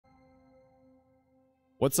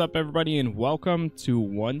What's up, everybody, and welcome to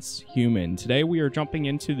Once Human. Today we are jumping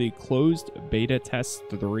into the closed beta test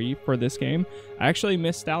 3 for this game. I actually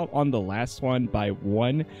missed out on the last one by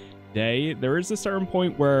 1 day. There is a certain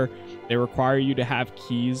point where they require you to have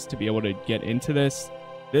keys to be able to get into this.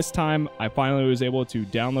 This time I finally was able to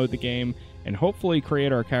download the game and hopefully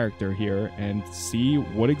create our character here and see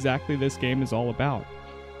what exactly this game is all about.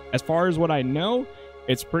 As far as what I know,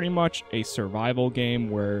 it's pretty much a survival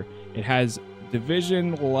game where it has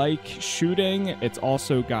Division-like shooting. It's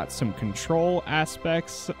also got some control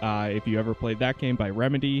aspects, if you ever played that game by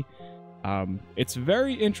Remedy. It's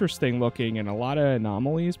very interesting looking and a lot of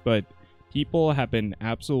anomalies, but people have been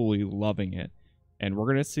absolutely loving it. And we're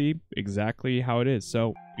going to see exactly how it is.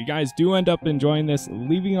 So if you guys do end up enjoying this,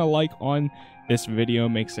 leaving a like on this video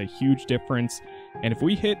makes a huge difference. And if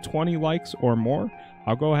we hit 20 likes or more,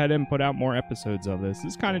 I'll go ahead and put out more episodes of this.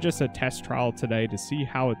 This is kind of just a test trial today to see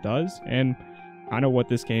how it does and kind of what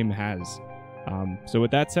this game has. So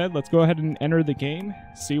with that said, let's go ahead and enter the game,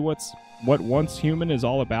 see what Once Human is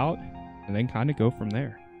all about, and then kind of go from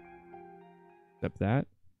there. Except that,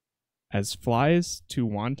 as flies to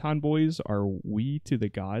wonton boys are we to the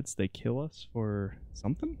gods, they kill us for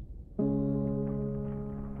something?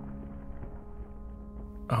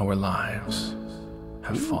 Our lives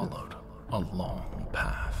have followed a long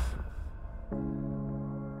path.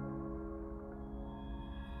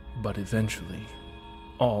 But eventually,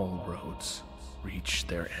 all roads reach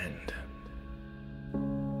their end.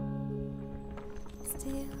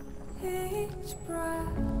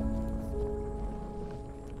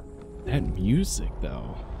 That music,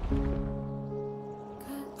 though.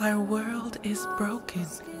 Our world is broken,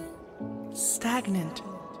 stagnant,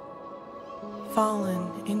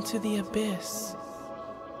 fallen into the abyss.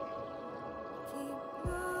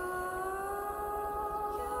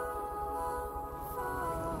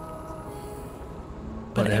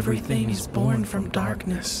 But everything is born from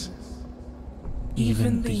darkness,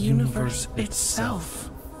 even the universe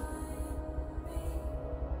itself.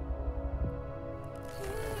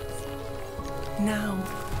 Now,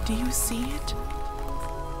 do you see it?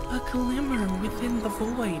 A glimmer within the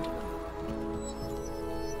void.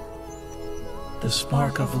 The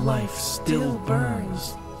spark of life still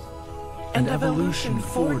burns, and evolution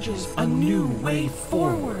forges a new way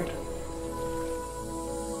forward.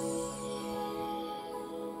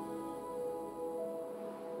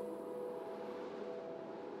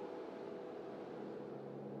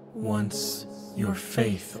 Once your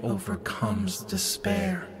faith overcomes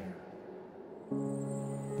despair,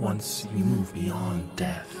 once you move beyond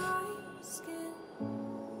death,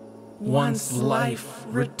 once life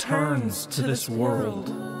returns to this world,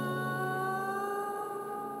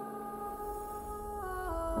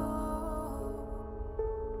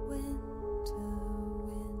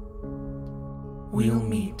 we'll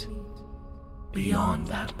meet beyond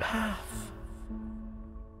that path.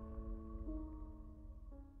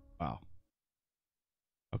 Wow.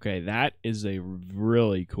 Okay, that is a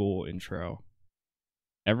really cool intro.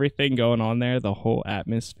 Everything going on there, the whole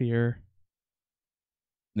atmosphere,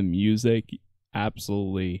 the music,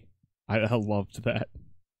 absolutely. I loved that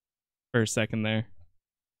for a second there.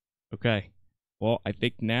 Okay, well, I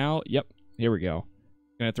think now, yep, here we go.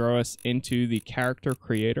 Gonna throw us into the character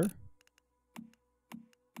creator.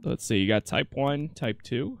 Let's see, you got type 1, type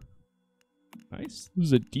 2. Nice.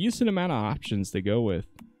 There's a decent amount of options to go with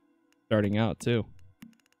starting out too.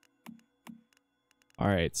 All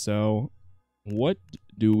right, so what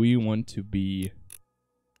do we want to be?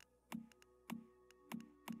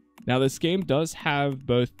 Now, this game does have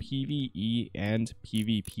both PvE and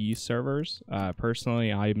PvP servers.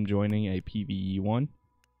 Personally, I am joining a PvE one,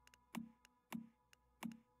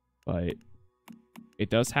 but it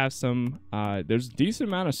does have some, there's a decent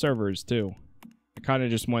amount of servers too. I kind of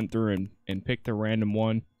just went through and picked a random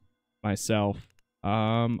one myself.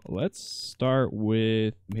 Let's start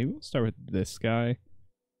with, maybe we'll start with this guy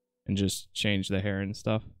and just change the hair and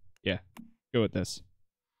stuff. Yeah, go with this.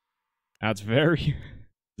 That's very,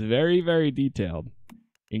 very detailed.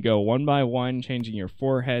 You can go one by one, changing your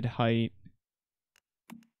forehead height,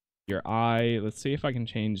 your eye. Let's see if I can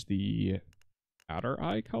change the outer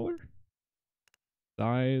eye color.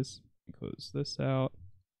 Size. Close this out.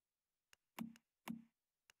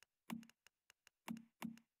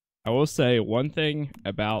 I will say one thing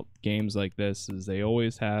about games like this is they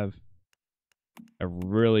always have a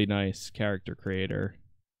really nice character creator.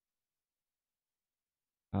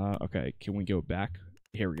 Okay, can we go back?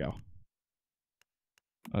 Here we go.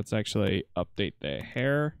 Let's actually update the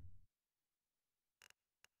hair.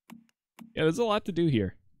 Yeah, there's a lot to do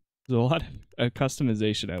here. There's a lot of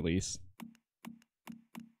customization, at least.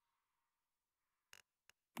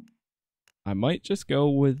 I might just go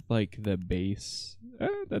with like the base.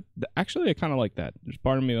 Actually, I kind of like that. There's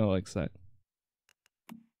part of me that likes that.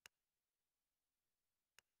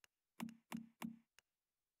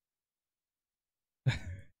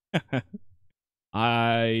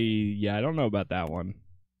 I don't know about that one.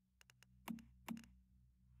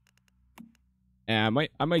 And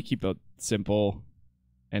I might keep it simple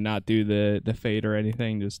and not do the fade or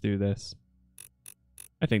anything. Just do this.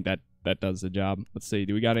 I think that does the job. Let's see.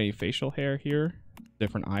 Do we got any facial hair here?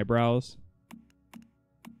 Different eyebrows.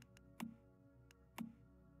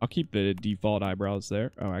 I'll keep the default eyebrows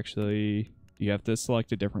there. Oh, actually, you have to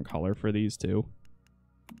select a different color for these too.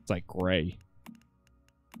 It's like gray.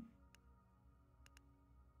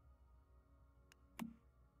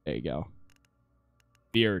 There you go.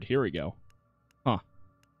 Beard. Here we go. Huh.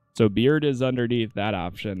 So beard is underneath that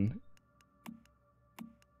option.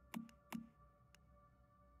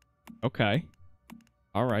 Okay.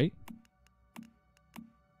 All right.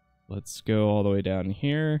 Let's go all the way down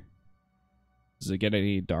here. Does it get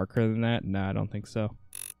any darker than that? No, I don't think so.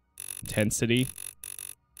 Intensity.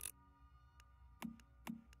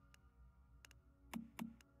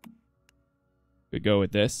 Could go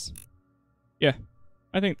with this. Yeah.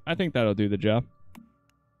 I think that'll do the job.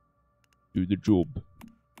 Do the job.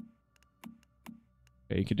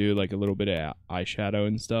 Okay, you could do like a little bit of eyeshadow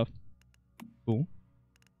and stuff. Cool.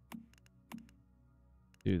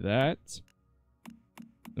 Do that.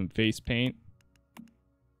 Some face paint.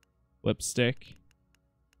 Lipstick.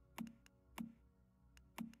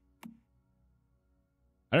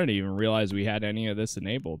 I didn't even realize we had any of this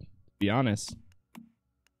enabled, to be honest.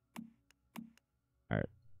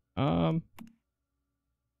 Alright.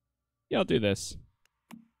 Yeah, I'll do this.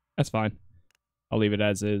 That's fine. I'll leave it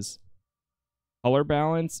as is. Color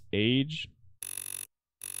balance, age.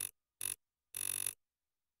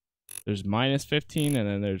 There's minus 15 and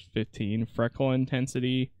then there's 15. Freckle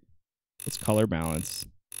intensity. What's color balance?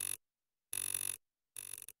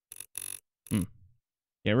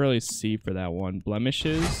 Can't really see for that one.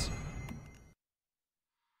 Blemishes.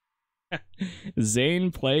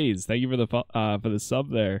 Zane plays. Thank you for the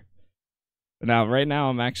sub there. Now, right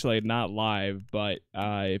now, I'm actually not live, but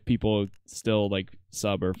if people still like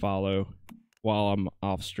sub or follow while I'm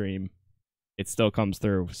off stream, it still comes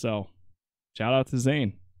through. So, shout out to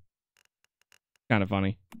Zane. Kind of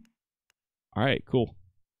funny. All right, cool.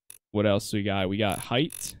 What else we got? We got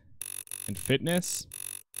height and fitness.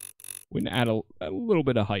 We can add a little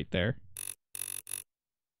bit of height there.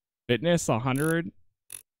 Fitness 100.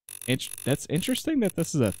 That's interesting that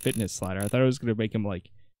this is a fitness slider. I thought it was gonna make him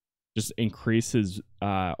like just increase his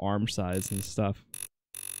arm size and stuff,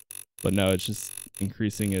 but no, it's just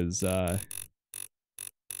increasing his well,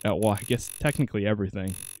 I guess technically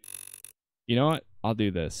everything. You know what? I'll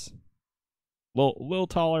do this. Little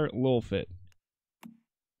taller, little fit.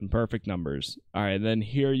 And perfect numbers. All right, then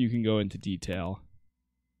here you can go into detail.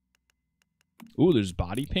 Ooh, there's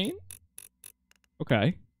body paint?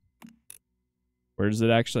 Okay. Where does it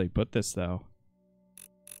actually put this, though?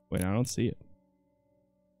 Wait, I don't see it.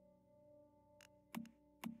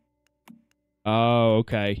 Oh,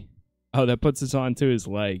 okay. Oh, that puts this onto his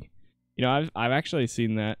leg. You know, I've actually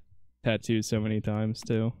seen that tattoo so many times,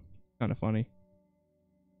 too. Kind of funny.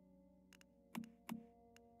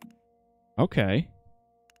 Okay.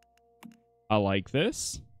 I like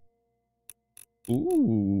this.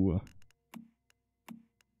 Ooh.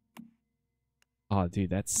 Oh, dude,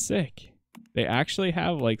 that's sick. They actually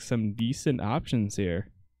have, like, some decent options here.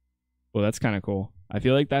 Well, that's kind of cool. I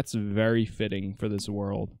feel like that's very fitting for this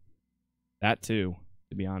world. That, too,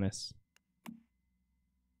 to be honest.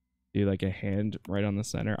 Do, like, a hand right on the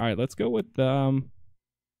center. All right, let's go with, I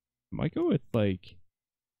might go with, like,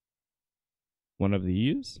 one of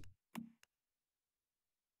these.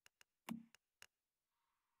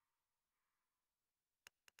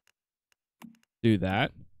 Do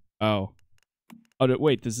that. Oh. Oh,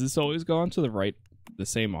 wait, does this always go onto the right, the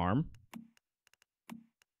same arm?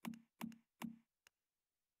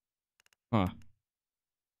 Huh.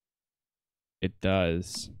 It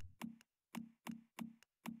does.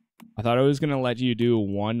 I thought it was going to let you do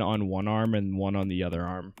one on one arm and one on the other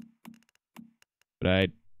arm. But I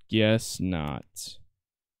guess not.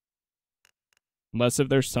 Unless if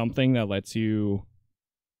there's something that lets you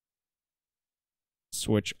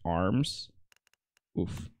switch arms.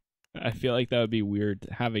 Oof. I feel like that would be weird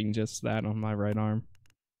having just that on my right arm.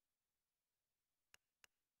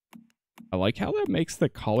 I like how that makes the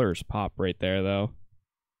colors pop right there, though.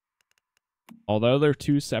 Although they're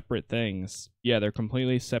two separate things. Yeah, they're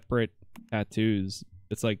completely separate tattoos.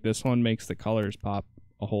 It's like this one makes the colors pop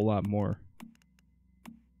a whole lot more.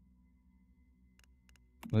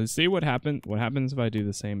 Let's see what happens. What happens if I do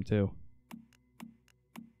the same too?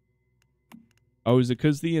 Oh, is it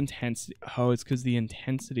because the intensity? Oh, it's because the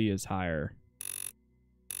intensity is higher.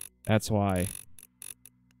 That's why.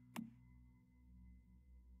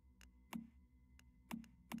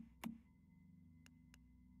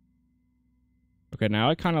 Okay, now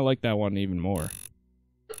I kind of like that one even more.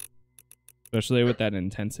 Especially with that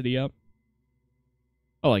intensity up.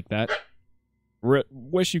 I like that.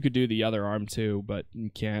 Wish you could do the other arm too, but you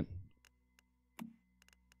can't.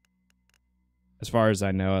 As far as I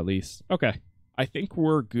know, at least. Okay. I think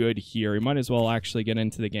we're good here. We might as well actually get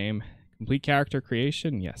into the game. Complete character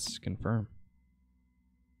creation? Yes, confirm.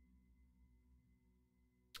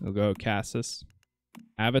 We'll go Casas.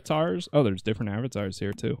 Avatars? Oh, there's different avatars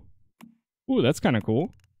here too. Ooh, that's kind of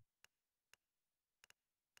cool.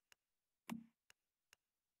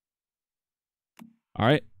 All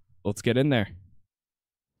right, let's get in there.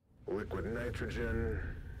 Liquid nitrogen,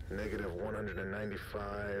 negative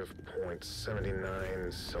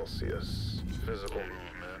 195.79 Celsius. Physical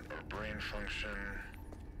movement or brain function,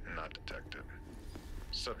 not detected.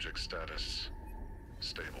 Subject status,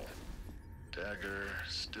 stable. Dagger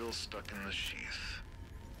still stuck in the sheath.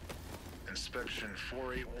 Inspection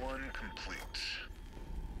 481 complete.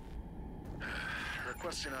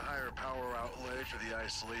 Requesting a higher power outlay for the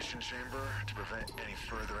isolation chamber to prevent any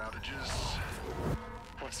further outages.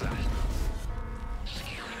 What's that?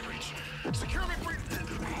 Security breach. Security breach!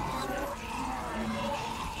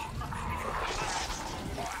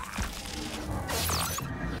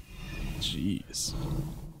 Jeez.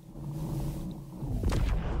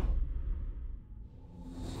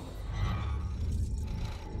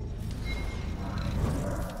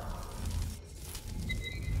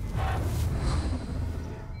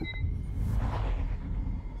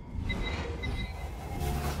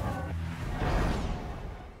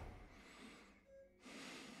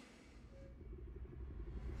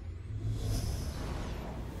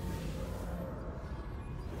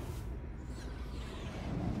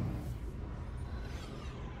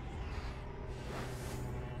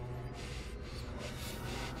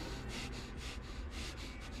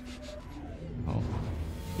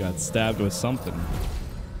 Got stabbed with something.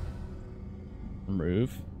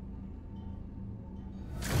 Remove.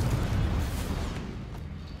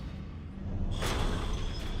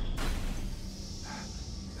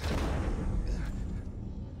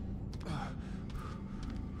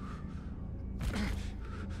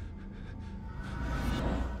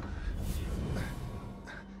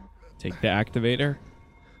 Take the activator.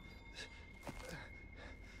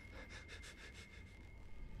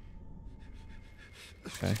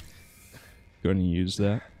 Okay. Going to use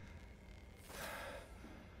that.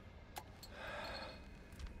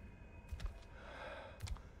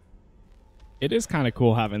 It is kind of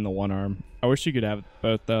cool having the one arm. I wish you could have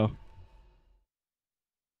both though.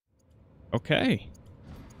 Okay.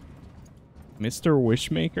 Mr.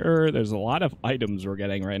 Wishmaker. There's a lot of items we're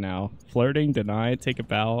getting right now. Flirting, deny, take a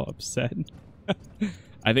bow, upset.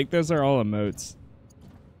 I think those are all emotes.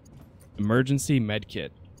 Emergency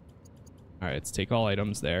medkit. Alright, let's take all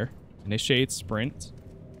items there. Initiate sprint.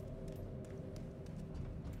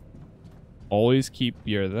 Always keep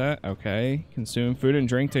your that. Okay. Consume food and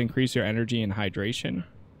drink to increase your energy and hydration.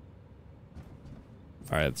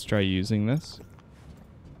 Alright, let's try using this.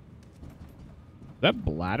 Is that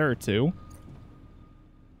bladder too?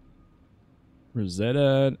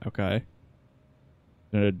 Rosetta. Okay.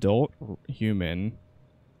 An adult human.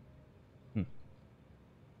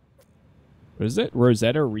 What is it?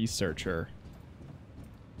 Rosetta researcher.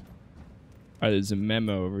 Alright, there's a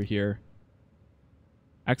memo over here.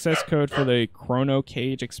 Access code for the chrono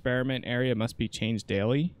cage experiment area must be changed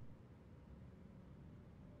daily.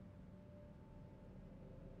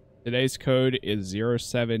 Today's code is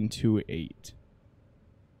 0728.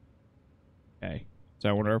 Okay. So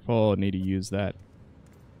I wonder if I'll need to use that.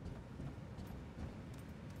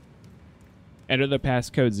 Enter the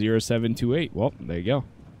passcode 0728. Well, there you go.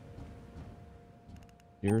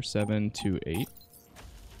 0728.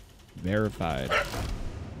 Verified.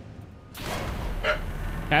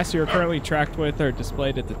 Tasks you are currently tracked with are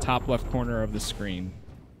displayed at the top left corner of the screen.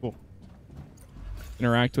 Cool.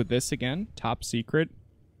 Interact with this again. Top secret.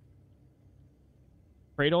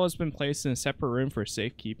 Cradle has been placed in a separate room for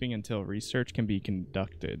safekeeping until research can be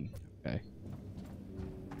conducted. Okay.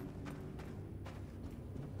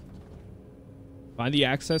 Find the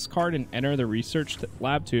access card and enter the research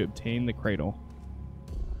lab to obtain the cradle.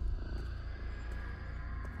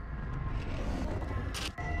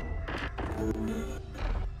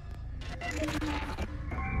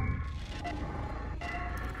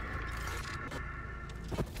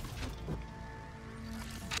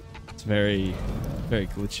 It's very, very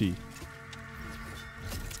glitchy.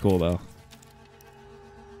 It's cool though.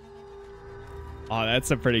 Oh, that's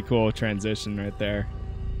a pretty cool transition right there.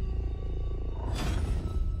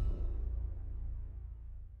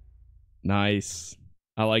 Nice.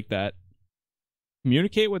 I like that.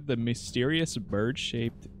 Communicate with the mysterious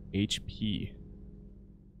bird-shaped HP.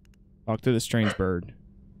 Talk to the strange bird.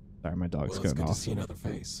 Sorry, my dog's Well, it's going good off. to see another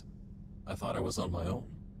face. I thought I was on my own.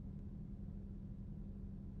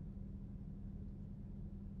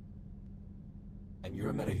 And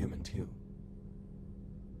you're a metahuman too.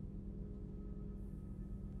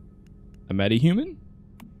 A metahuman?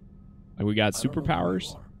 Like we got I don't know who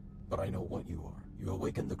superpowers? you are, but I know what you are. You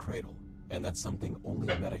awakened the cradle, and that's something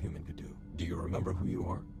only a metahuman could do. Do you remember who you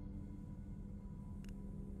are?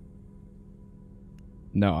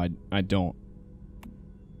 No, I don't.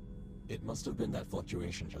 It must have been that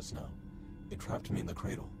fluctuation just now. It trapped me in the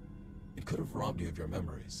cradle. It could have robbed you of your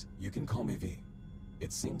memories. You can call me V.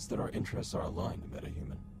 It seems that our interests are aligned,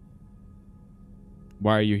 metahuman.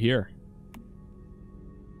 Why are you here?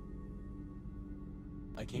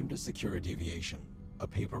 I came to secure a deviation, a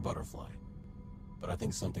paper butterfly. But I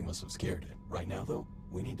think something must have scared it. Right now, though,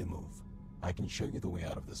 we need to move. I can show you the way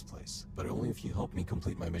out of this place, but only if you help me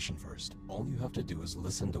complete my mission first. All you have to do is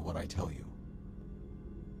listen to what I tell you.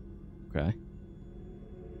 Okay.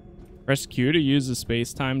 Press Q to use the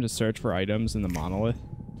space-time to search for items in the monolith.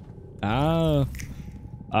 Oh.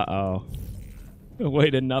 Uh-oh.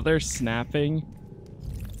 Wait, another snapping?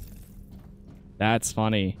 That's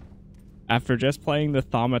funny. After just playing the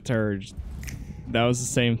Thaumaturge, that was the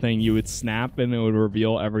same thing. You would snap and it would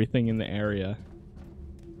reveal everything in the area.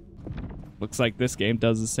 Looks like this game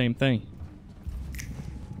does the same thing.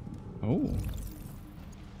 Oh.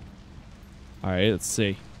 Alright, let's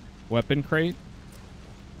see. Weapon crate.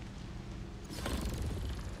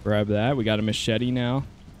 Grab that. We got a machete now.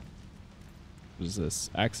 What is this?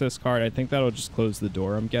 Access card. I think that'll just close the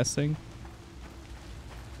door, I'm guessing.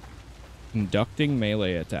 Conducting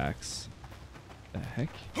melee attacks. The heck?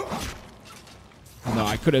 No,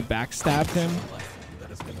 I could have backstabbed him. That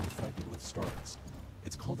has been infected with Stardust.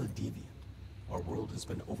 It's called a deviant. Our world has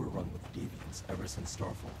been overrun with deviants ever since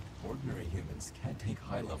Starfall. Ordinary humans can't take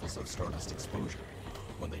high levels of Stardust exposure.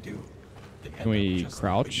 When they do, they end Can we up just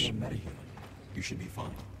crouch? like a metahuman. You should be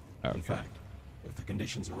fine. Okay. In fact, if the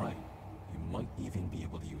conditions are right, you might even be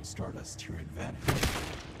able to use Stardust to your advantage.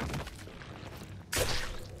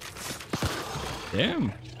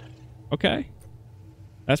 Damn. Okay.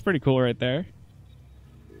 That's pretty cool right there.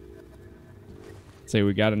 Say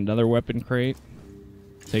we got another weapon crate.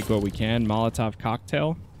 Take what we can. Molotov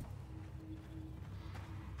cocktail.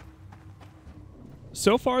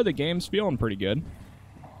 So far, the game's feeling pretty good.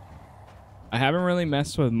 I haven't really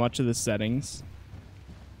messed with much of the settings,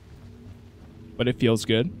 but it feels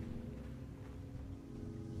good.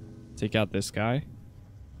 Take out this guy.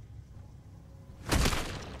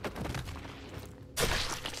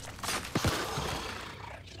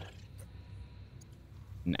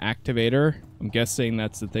 An activator. I'm guessing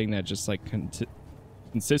that's the thing that just like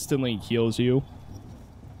consistently heals you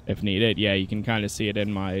if needed. Yeah, you can kind of see it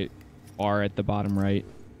in my bar at the bottom right.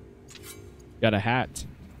 Got a hat.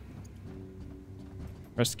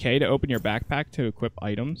 Press K to open your backpack to equip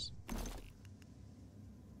items.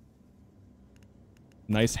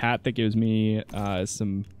 Nice hat that gives me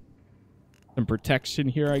some protection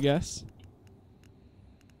here, I guess.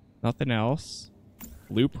 Nothing else.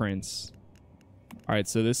 Blueprints. All right,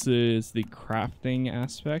 so this is the crafting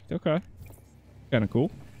aspect. Okay. Kind of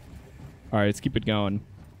cool. All right, let's keep it going.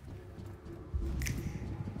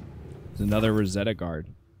 There's another Rosetta guard.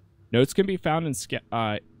 Notes can be found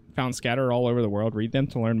found scattered all over the world. Read them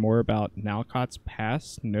to learn more about Nalcott's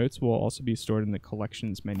past. Notes will also be stored in the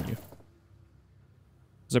collections menu.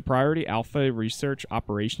 As a priority alpha research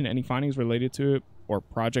operation, any findings related to it or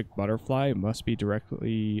Project Butterfly must be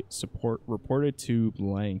directly reported to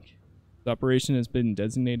blank. The operation has been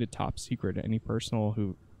designated top secret. Any personnel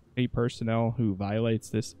who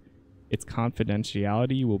violates its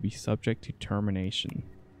confidentiality will be subject to termination.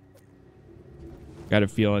 Got a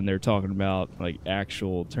feeling they're talking about like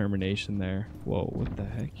actual termination there. Whoa, what the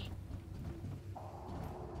heck?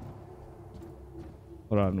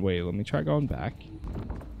 Hold on, wait, let me try going back.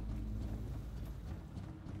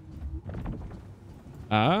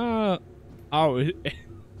 Oh,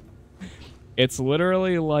 it's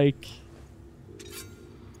literally like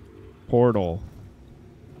portal.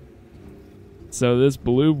 So this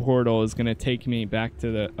blue portal is gonna take me back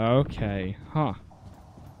to the, okay, huh.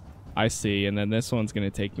 I see, and then this one's gonna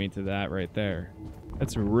take me to that right there.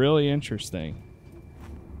 That's really interesting.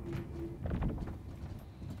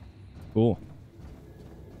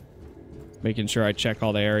 Making sure I check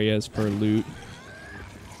all the areas for loot.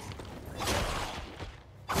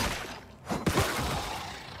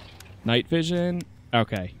 Night vision.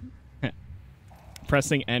 Okay.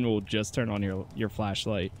 Pressing N will just turn on your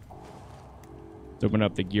flashlight. Let's open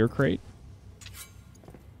up the gear crate.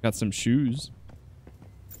 Got some shoes.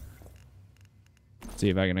 See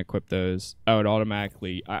if I can equip those. Oh, it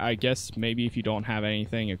automatically. I guess maybe if you don't have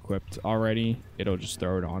anything equipped already, it'll just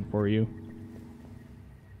throw it on for you.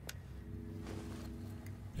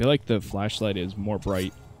 I feel like the flashlight is more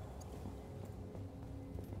bright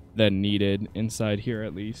than needed inside here,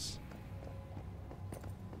 at least.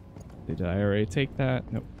 Did I already take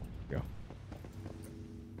that? Nope. Go.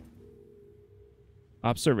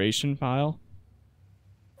 Observation file.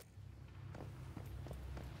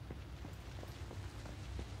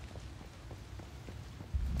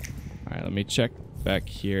 All right, let me check back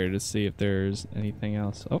here to see if there's anything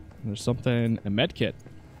else. Oh, there's something. A med kit.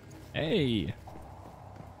 Hey.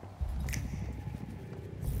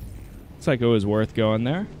 Looks like it was worth going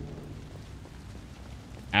there.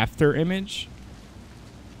 After image.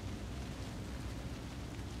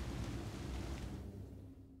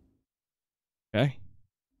 Okay.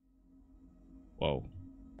 Whoa.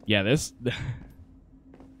 Yeah, this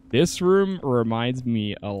this room reminds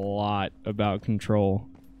me a lot about Control.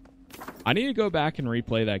 I need to go back and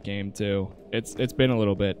replay that game too. It's been a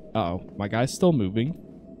little bit. Uh-oh, my guy's still moving.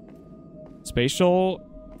 Spatial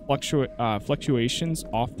fluctuations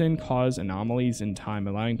often cause anomalies in time,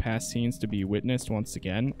 allowing past scenes to be witnessed once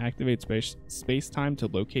again. Activate space-time to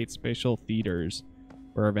locate spatial theaters,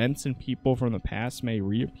 where events and people from the past may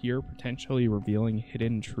reappear, potentially revealing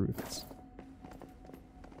hidden truths.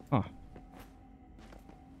 Huh.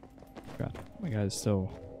 God, my guy's still...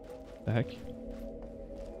 What the heck?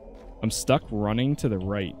 I'm stuck running to the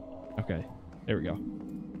right. Okay, there we go.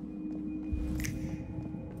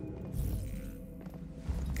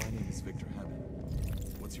 My name is Victor Hammond.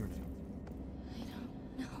 What's your name? I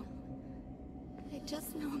don't know. I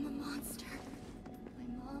just know I'm a monster. My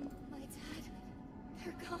mom, my dad,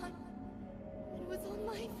 they're gone. It was all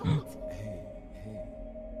my fault. Hey,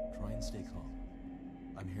 try and stay calm.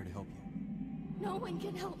 I'm here to help you. No one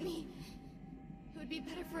can help me. It would be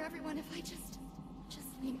better for everyone if I just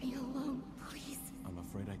leave me alone, please. I'm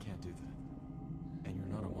afraid I can't do that. And you're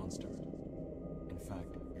not a monster. In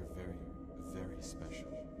fact, you're very, very special.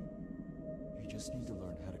 You just need to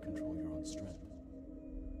learn how to control your own strength.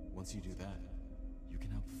 Once you do that, you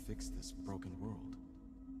can help fix this broken world.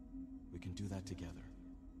 We can do that together.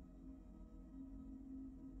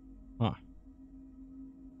 Huh.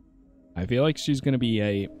 I feel like she's gonna be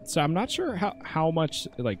a... So I'm not sure how much,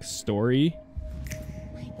 like, story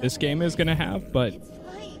this game is gonna have, but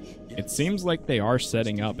it seems like they are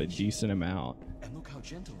setting up a decent amount. And look how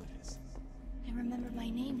gentle it is. I remember my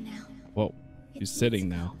name now. Whoa, she's sitting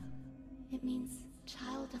now. It means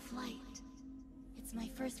child of light. It's my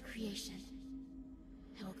first creation.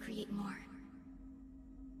 I will create more.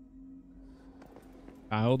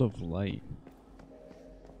 Child of light.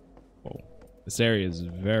 Whoa. This area is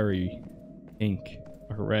very pink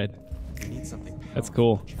or red. We need something That's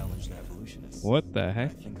cool. to challenge the evolutionists. What the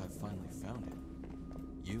heck? I think I've finally found it.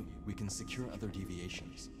 We can secure other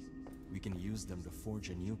deviations. We can use them to forge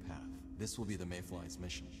a new path. This will be the Mayfly's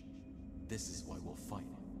mission. This is why we'll fight.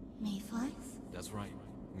 Mayflies? That's right.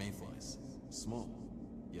 Mayflies. Small,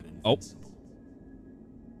 yet Oh. invincible.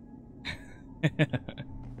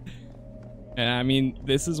 And I mean,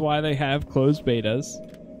 this is why they have closed betas,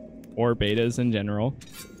 or betas in general.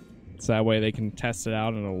 So that way they can test it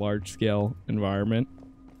out in a large-scale environment.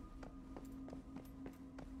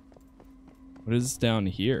 What is down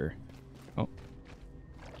here? Oh.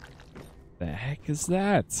 The heck is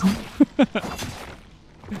that?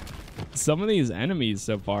 Some of these enemies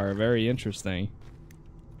so far are very interesting.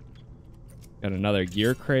 Got another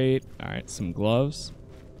gear crate. Alright, some gloves.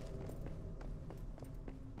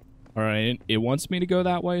 Alright, it wants me to go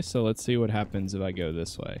that way, so let's see what happens if I go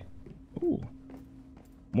this way. Ooh.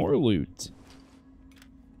 More loot.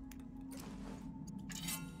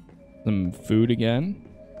 Some food again.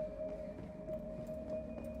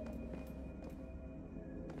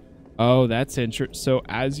 Oh, that's interesting. So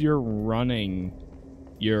as you're running,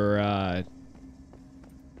 you're I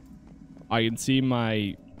can see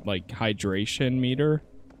my like hydration meter.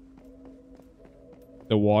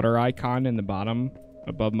 The water icon in the bottom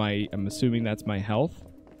above my, I'm assuming that's my health,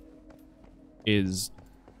 is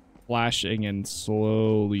flashing and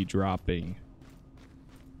slowly dropping.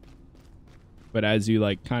 But as you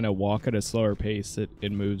like kind of walk at a slower pace,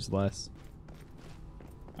 it moves less.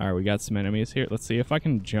 All right, we got some enemies here. Let's see if I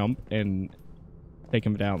can jump and take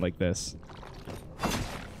them down like this.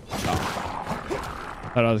 Oh.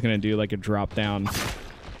 Thought I was gonna do like a drop down.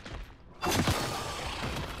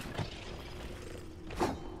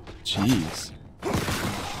 Jeez.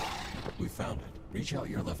 We found it. Reach out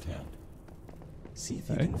your left hand. See if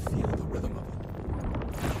you can feel the rhythm of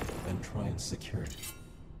it. Then try and secure it.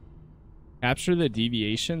 Capture the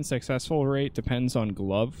deviation. Successful rate depends on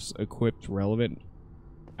gloves equipped relevant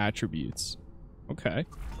attributes. Okay.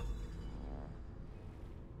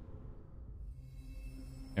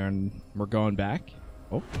 And we're going back.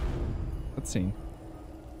 Oh, let's see.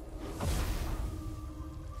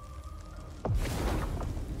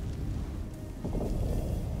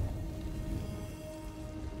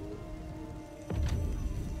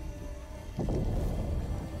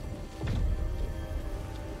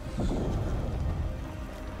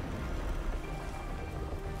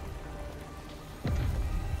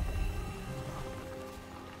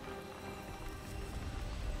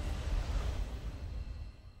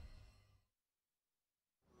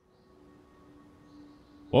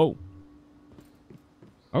 Whoa.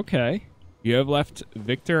 Okay. You have left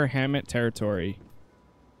Victor Hammett territory.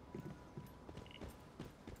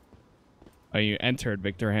 Oh, you entered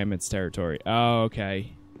Victor Hammett's territory. Oh,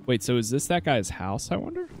 okay. Wait, so is this that guy's house, I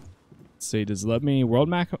wonder? Let's see, does let me... World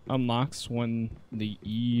map unlocks when the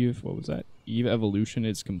Eve... What was that? Eve evolution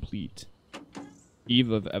is complete. Eve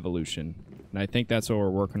of evolution. And I think that's what we're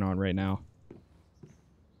working on right now.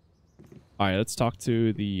 Alright, let's talk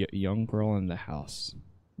to the young girl in the house.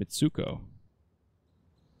 Mitsuko.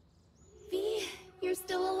 V, you're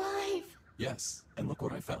still alive. Yes, and look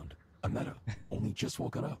what I found. A meta. Only just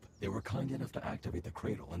woken up. They were kind enough to activate the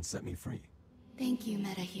cradle and set me free. Thank you,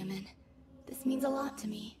 metahuman. This means a lot to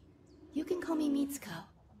me. You can call me Mitsuko.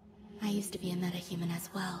 I used to be a metahuman as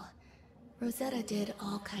well. Rosetta did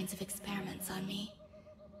all kinds of experiments on me.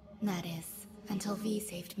 That is, until V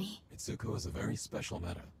saved me. Mitsuko is a very special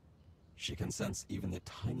meta. She can sense even the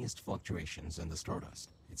tiniest fluctuations in the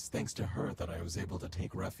Stardust. It's thanks to her that I was able to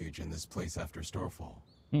take refuge in this place after Starfall.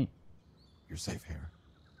 You're safe here.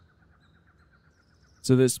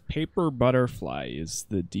 So this paper butterfly is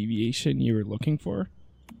the deviation you were looking for?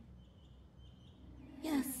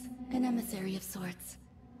 Yes, an emissary of sorts.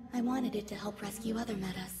 I wanted it to help rescue other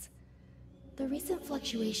metas. The recent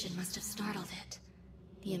fluctuation must have startled it.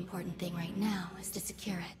 The important thing right now is to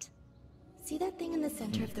secure it. See that thing in the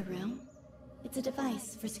center of the room? It's a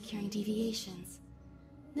device for securing deviations.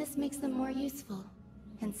 This makes them more useful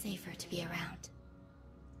and safer to be around.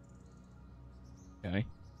 Okay.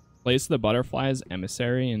 Place the butterfly's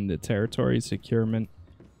emissary in the territory securement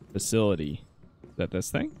facility. Is that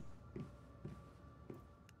this thing?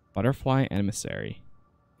 Butterfly emissary.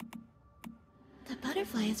 The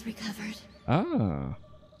butterfly is recovered. Ah.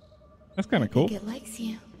 That's kind of cool. I think it likes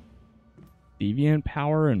you. Deviant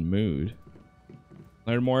power and mood.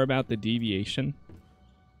 Learn more about the deviation.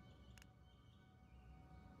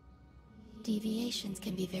 Deviations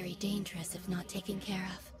can be very dangerous if not taken care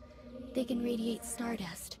of. They can radiate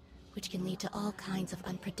stardust, which can lead to all kinds of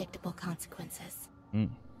unpredictable consequences.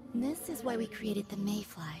 This is why we created the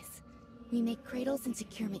Mayflies. We make cradles and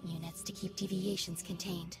securement units to keep deviations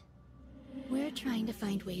contained. We're trying to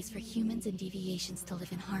find ways for humans and deviations to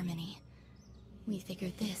live in harmony. We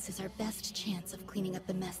figured this is our best chance of cleaning up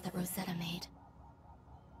the mess that Rosetta made.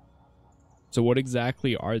 So what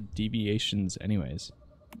exactly are deviations anyways?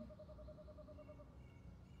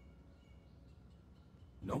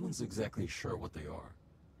 No one's exactly sure what they are.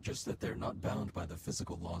 Just that they're not bound by the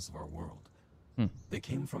physical laws of our world. They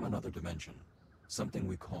came from another dimension. Something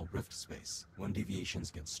we call rift space. When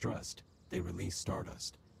deviations get stressed, they release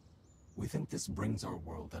stardust. We think this brings our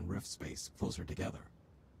world and rift space closer together.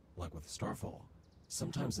 Like with Starfall,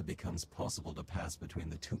 sometimes it becomes possible to pass between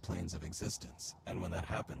the two planes of existence, and when that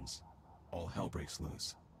happens, all hell breaks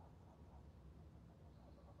loose.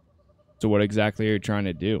 So what exactly are you trying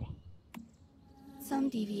to do? Some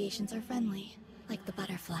deviations are friendly, like the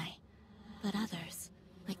butterfly. But others,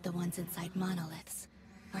 like the ones inside monoliths,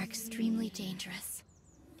 are extremely dangerous.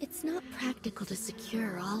 It's not practical to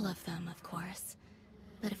secure all of them, of course.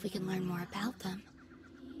 But if we can learn more about them,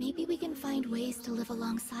 maybe we can find ways to live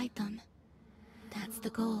alongside them. That's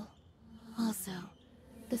the goal. Also,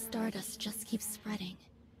 the Stardust just keeps spreading,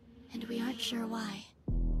 and we aren't sure why.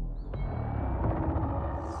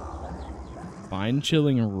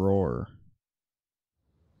 Spine-chilling roar.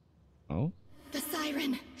 Oh? The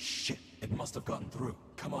siren! Shit, it must have gotten through.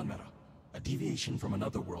 Come on, Meta. A deviation from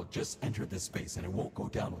another world just entered this space and it won't go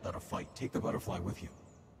down without a fight. Take the butterfly with you.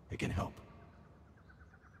 It can help.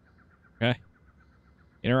 Okay.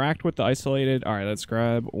 Interact with the isolated... Alright, let's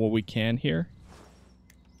grab what we can here.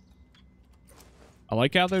 I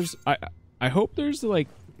like how there's... I hope there's, like,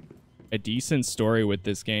 a decent story with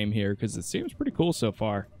this game here, because it seems pretty cool so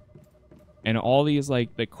far. And all these,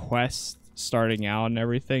 like, the quests starting out and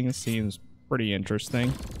everything seems pretty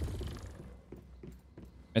interesting.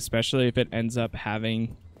 Especially if it ends up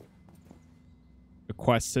having a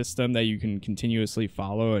quest system that you can continuously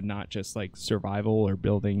follow and not just, like, survival or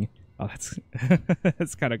building. Oh, that's,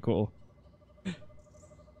 that's kind of cool.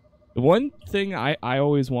 The one thing I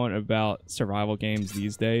always want about survival games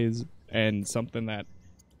these days, and something that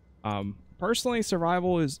personally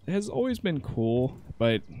survival has always been cool,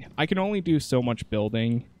 but I can only do so much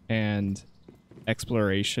building and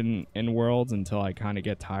exploration in worlds until I kind of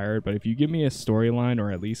get tired. But if you give me a storyline, or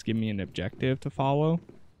at least give me an objective to follow,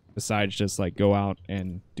 besides just like go out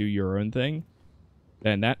and do your own thing,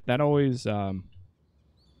 then that always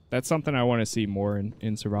that's something I want to see more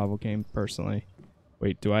in survival games personally.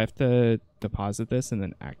 Wait, do I have to deposit this and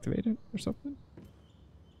then activate it or something?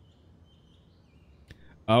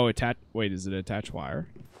 Oh, wait, is it attach wire?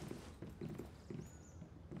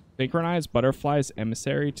 Synchronize Butterfly's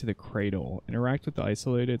emissary to the cradle. Interact with the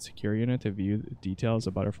isolated secure unit to view the details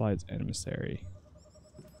of Butterfly's emissary.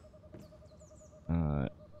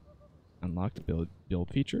 Unlock the build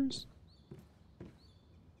features.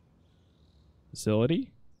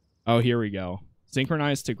 Facility. Oh, here we go.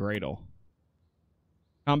 Synchronize to cradle.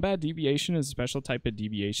 Combat deviation is a special type of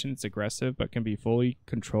deviation. It's aggressive, but can be fully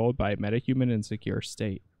controlled by a metahuman in secure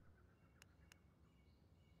state.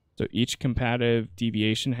 So each combative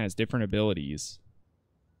deviation has different abilities.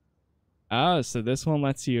 Oh, so this one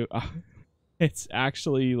lets you... it's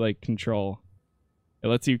actually, like, control. It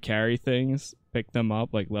lets you carry things, pick them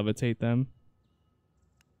up, like, levitate them.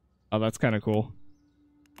 Oh, that's kind of cool.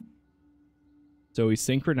 So we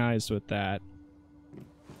synchronized with that.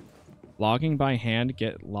 Logging by hand,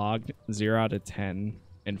 get logged 0 out of 10.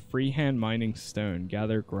 And freehand mining stone,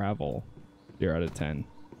 gather gravel 0 out of 10.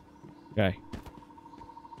 Okay.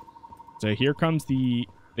 So here comes the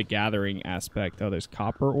gathering aspect. Oh, there's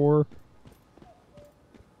copper ore.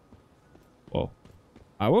 Whoa.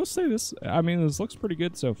 I will say this, I mean, this looks pretty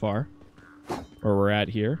good so far. Where we're at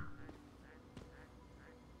here.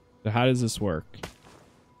 So how does this work?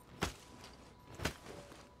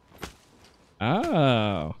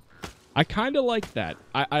 Oh. I kind of like that.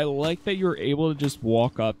 I like that you're able to just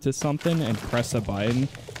walk up to something and press a button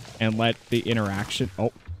and let the interaction...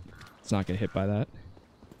 Oh, it's not going to hit by that.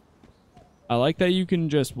 I like that you can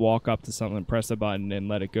just walk up to something, press a button, and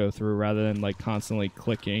let it go through rather than like constantly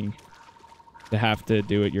clicking to have to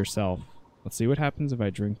do it yourself. Let's see what happens if I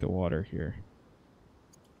drink the water here.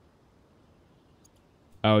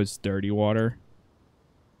 Oh, it's dirty water.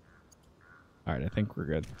 Alright, I think we're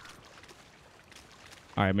good.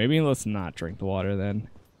 Alright, maybe let's not drink the water then.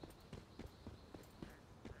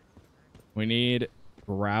 We need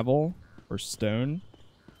gravel or stone.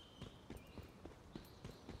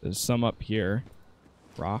 There's some up here.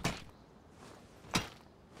 Rock.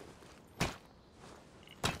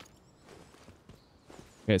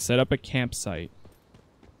 Okay, set up a campsite.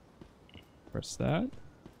 Press that.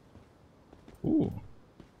 Ooh.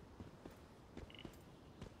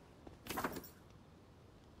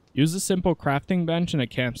 Use a simple crafting bench and a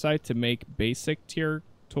campsite to make basic tier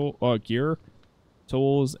gear,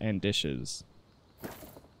 tools, and dishes.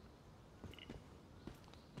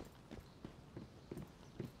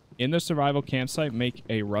 In the survival campsite, make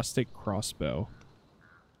a rustic crossbow.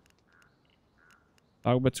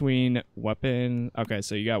 Toggle between weapon. Okay,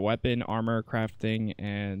 so you got weapon, armor, crafting,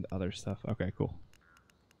 and other stuff. Okay, cool.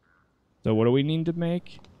 So what do we need to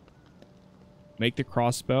make? Make the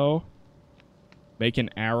crossbow. Make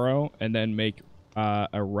an arrow, and then make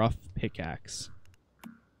a rough pickaxe.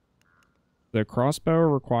 The crossbow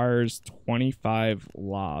requires 25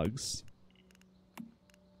 logs.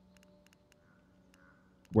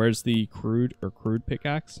 Where's the crude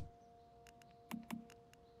pickaxe?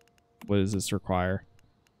 What does this require?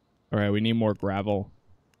 Alright, we need more gravel.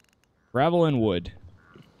 Gravel and wood,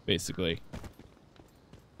 basically.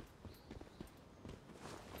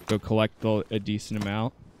 Go collect a decent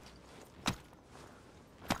amount.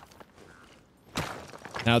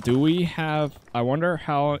 Now, do we have... I wonder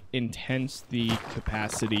how intense the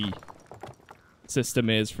capacity system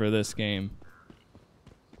is for this game.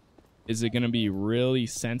 Is it going to be really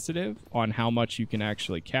sensitive on how much you can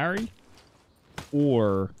actually carry?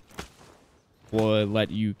 Or will it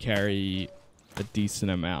let you carry a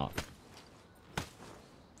decent amount?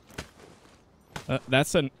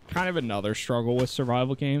 That's kind of another struggle with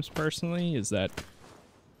survival games, personally, is that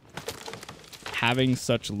having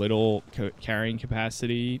such little carrying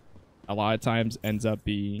capacity a lot of times ends up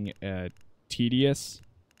being tedious,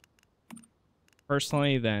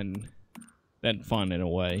 personally, than fun in a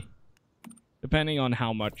way. depending on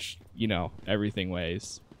how much, you know, everything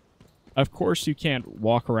weighs. Of course, you can't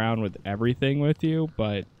walk around with everything with you,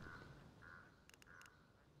 but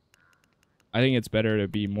I think it's better to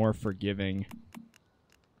be more forgiving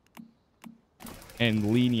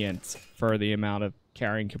and lenient for the amount of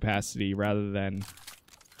carrying capacity rather than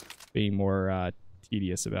being more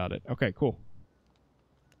tedious about it. Okay, cool.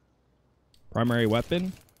 Primary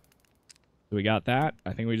weapon. So we got that.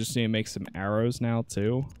 I think we just need to make some arrows now,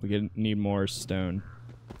 too. We need more stone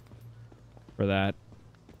for that.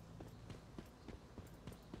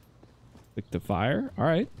 Click the fire. All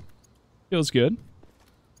right. Feels good.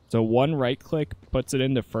 So one right click puts it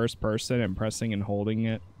into first person, and pressing and holding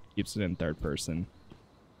it keeps it in third person.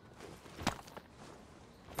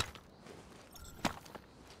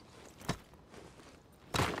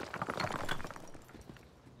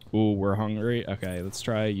 Ooh, we're hungry. Okay, let's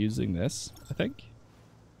try using this, I think.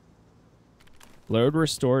 Load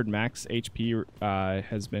restored. Max HP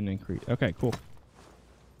has been increased. Okay, cool.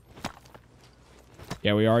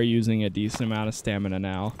 Yeah, we are using a decent amount of stamina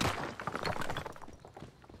now.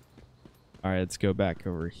 All right, let's go back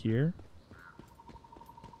over here.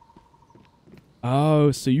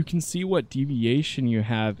 Oh, so you can see what deviation you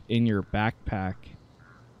have in your backpack.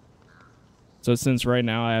 So since right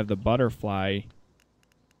now I have the butterfly,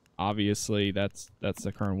 obviously that's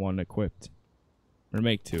the current one equipped. I'm gonna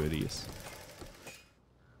make 2 of these.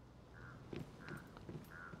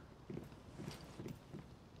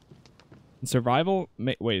 In survival,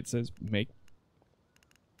 wait, it says make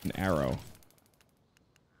an arrow.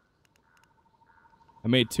 I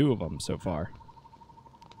made 2 of them so far.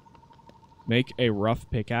 Make a rough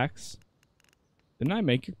pickaxe. Didn't I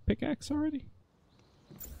make a pickaxe already?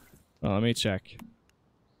 Well, let me check.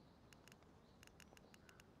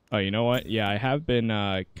 Oh, you know what? Yeah, I have been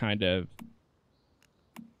kind of...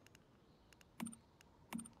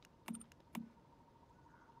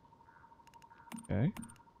 Okay.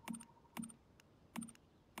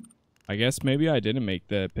 I guess maybe I didn't make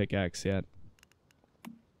the pickaxe yet.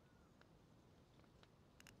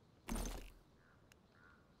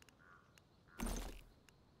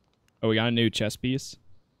 Oh, we got a new chest piece.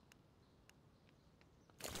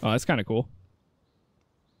 Oh, that's kind of cool.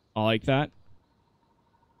 I like that.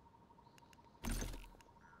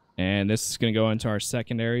 And this is going to go into our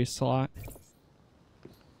secondary slot.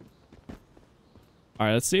 All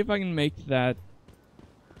right, let's see if I can make that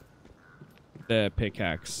the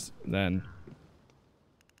pickaxe then.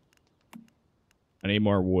 I need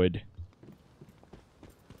more wood.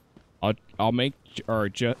 I'll make or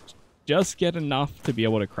just get enough to be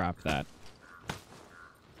able to craft that.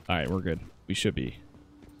 All right, we're good. We should be.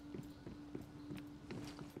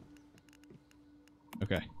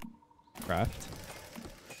 Okay. Craft.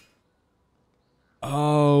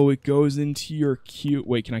 Oh, it goes into your queue.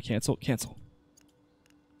 Wait, can I cancel? Cancel.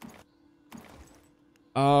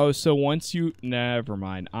 Oh, so once you... Never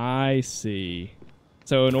mind. I see.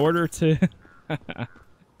 So in order to...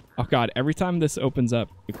 Oh, God. Every time this opens up,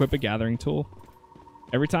 equip a gathering tool.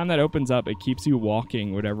 Every time that opens up, it keeps you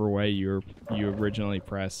walking whatever way you originally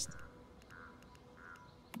pressed.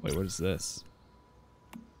 Wait, what is this?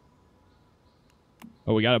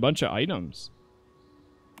 Oh, we got a bunch of items.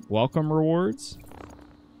 Welcome rewards.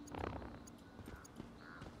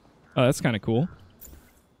 Oh, that's kind of cool.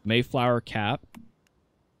 Mayflower cap.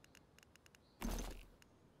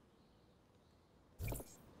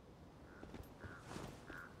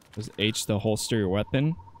 Was H the holster your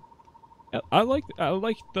weapon? I like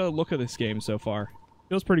the look of this game so far.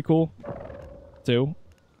 Feels pretty cool, too.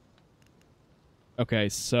 Okay,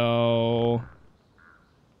 so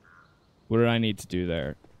what did I need to do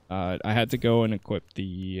there? I had to go and equip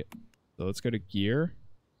the... So let's go to gear.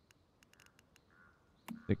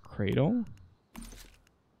 The cradle.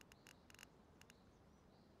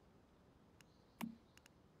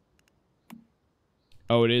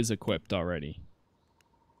 Oh, it is equipped already.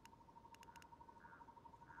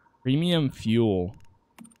 Premium fuel.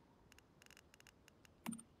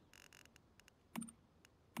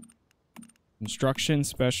 Construction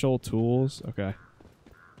special tools. Okay.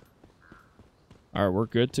 Alright, we're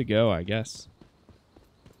good to go, I guess.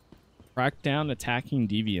 Track down attacking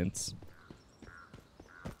deviants.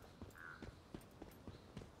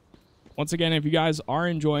 Once again, if you guys are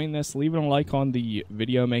enjoying this, leaving a like on the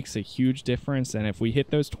video makes a huge difference. And if we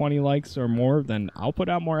hit those 20 likes or more, then I'll put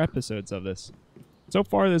out more episodes of this. So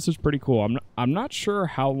far, this is pretty cool. I'm not sure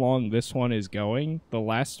how long this one is going. The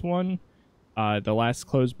last one, the last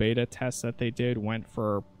closed beta test that they did went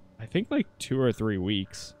for, I think, like 2 or 3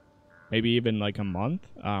 weeks. Maybe even like a month.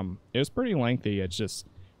 It was pretty lengthy. It's just,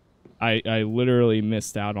 I literally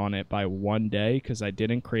missed out on it by 1 day because I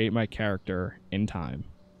didn't create my character in time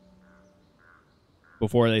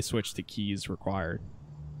before they switched to keys required.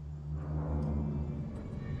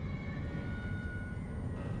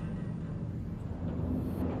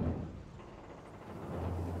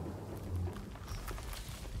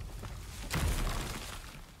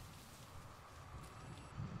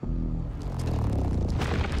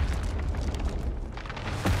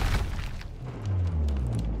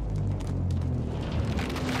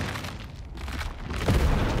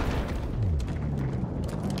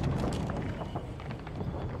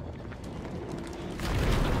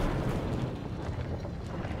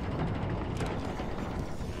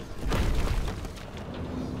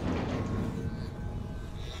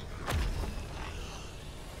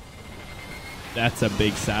 That's a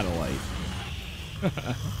big satellite.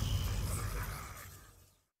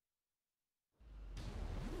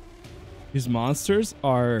 These monsters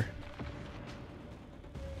are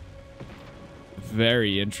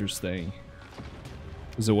very interesting.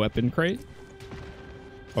 There's a weapon crate.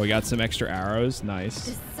 Oh, we got some extra arrows. Nice.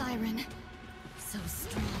 This siren, so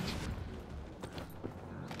strong.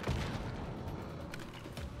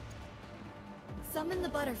 Summon the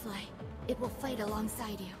butterfly. It will fight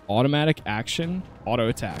alongside you. Automatic action, auto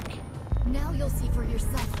attack. Now you'll see for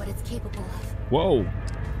yourself what it's capable of. Whoa.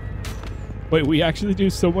 Wait, we actually do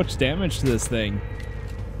so much damage to this thing.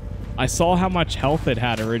 I saw how much health it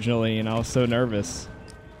had originally, and I was so nervous.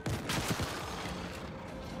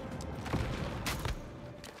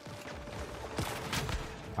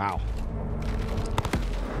 Wow.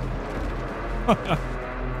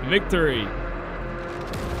 Victory.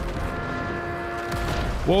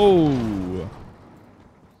 Whoa.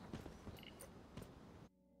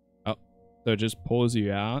 Oh, so it just pulls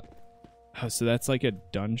you out. Oh, so that's like a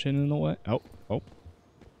dungeon in the way. Oh.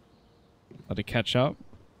 Let it catch up.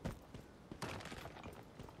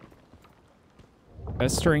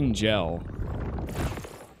 Festering gel.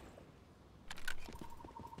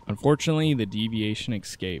 Unfortunately, the deviation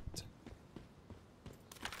escaped.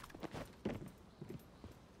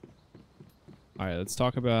 All right, let's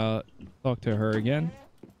talk to her again.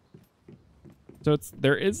 So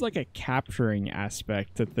there is like a capturing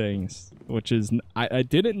aspect to things, which is I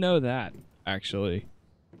didn't know that actually.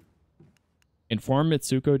 Inform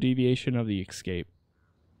Mitsuko deviation of the escape.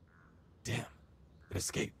 Damn, it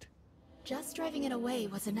escaped. Just driving it away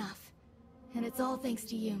was enough. And it's all thanks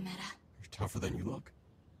to you, Meta. You're tougher than you look.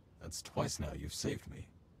 That's twice now you've saved me.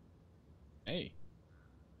 Hey.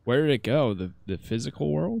 Where did it go? The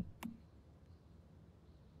physical world?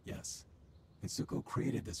 Yes. Mitsuko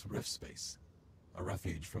created this rift space. A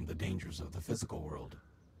refuge from the dangers of the physical world.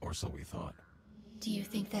 Or so we thought. Do you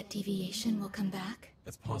think that deviation will come back?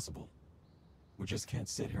 It's possible. We just can't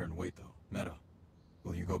sit here and wait though. Meta,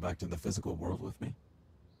 will you go back to the physical world with me?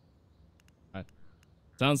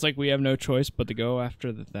 Sounds like we have no choice but to go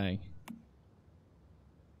after the thing.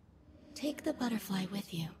 Take the butterfly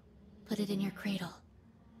with you. Put it in your cradle.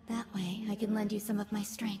 That way, I can lend you some of my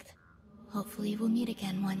strength. Hopefully, we'll meet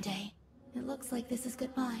again one day. It looks like this is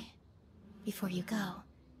goodbye. Before you go,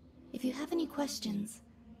 if you have any questions,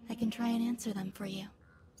 I can try and answer them for you.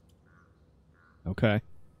 Okay.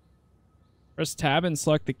 Press tab and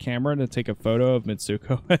select the camera to take a photo of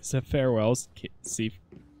Mitsuko as a farewell keepsake.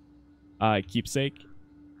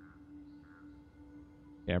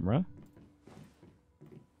 Camera.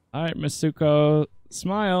 All right, Mitsuko,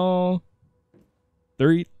 smile.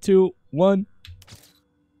 3, 2, 1.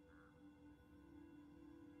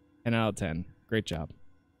 10 out of 10. Great job.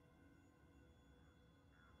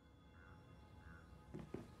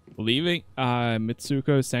 Leaving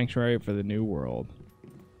Mitsuko's sanctuary for the new world.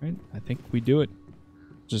 Right? I think we do it.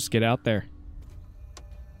 Just get out there.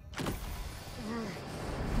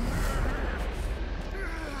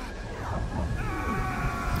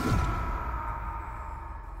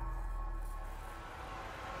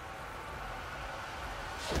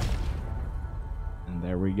 And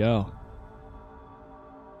there we go.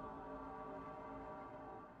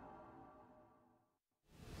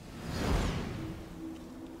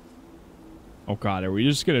 Oh god, are we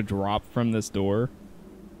just gonna drop from this door?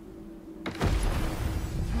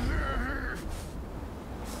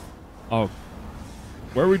 Oh.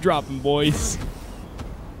 Where are we dropping, boys?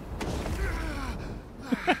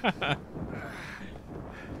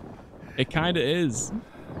 It kinda is.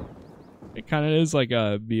 It kinda is like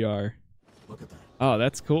a VR. Look at that. Oh,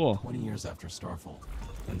 that's cool. 20 years after Starfall,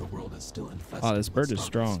 and the world is still infested. Oh, this with bird is Stardust.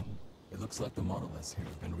 strong. It looks like the monoliths here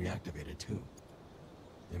have been reactivated too.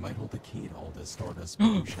 They might hold the key to all this Stardust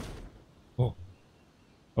pollution. Oh.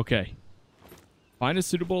 Okay. Find a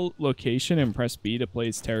suitable location and press B to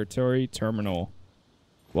place territory terminal.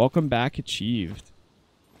 Welcome back achieved.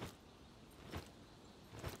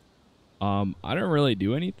 I don't really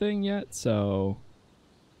do anything yet, so...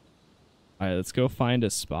 Alright, let's go find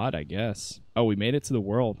a spot, I guess. Oh, we made it to the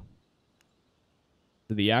world.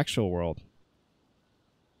 To the actual world.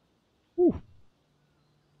 Whew.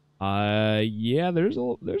 Yeah, there's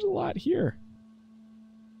a lot here.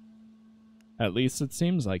 At least it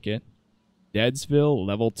seems like it. Deadsville,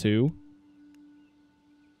 level 2.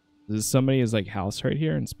 This is somebody's like house right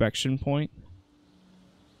here. Inspection point.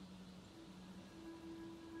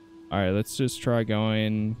 Alright, let's just try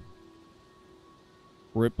going.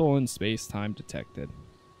 Ripple in space-time detected.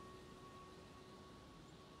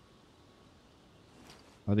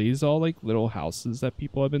 Are these all like little houses that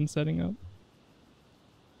people have been setting up?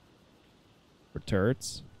 For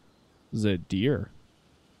turrets? This is a deer.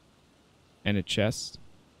 And a chest.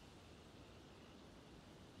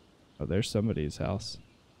 Oh, there's somebody's house.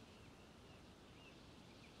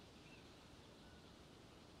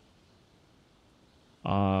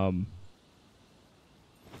 Wow,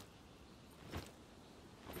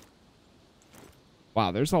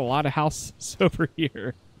 there's a lot of houses over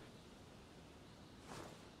here.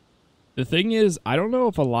 The thing is, I don't know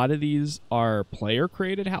if a lot of these are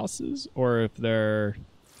player-created houses or if they're...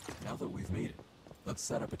 Now that we've made it, let's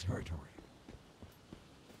set up a territory.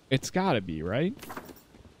 It's gotta be, right?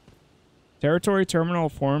 Territory terminal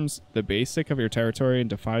forms the basic of your territory and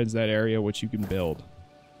defines that area which you can build.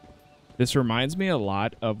 This reminds me a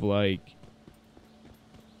lot of, like,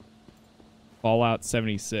 Fallout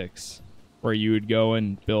 76, where you would go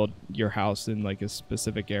and build your house in, like, a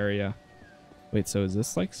specific area. Wait, so is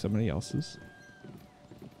this, like, somebody else's?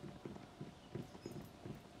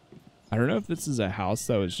 I don't know if this is a house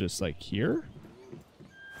that was just, like, here.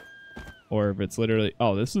 Or if it's literally...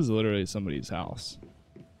 Oh, this is literally somebody's house.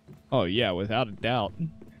 Oh, yeah, without a doubt.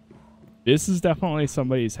 This is definitely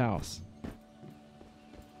somebody's house.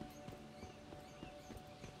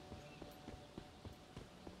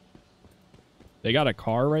 They got a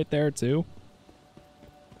car right there, too.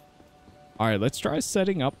 Alright, let's try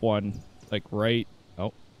setting up one. Like, right...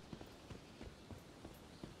 Oh.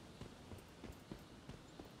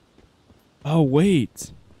 Oh,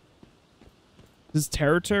 wait. This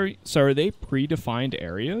territory... So are they predefined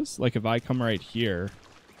areas? Like, if I come right here...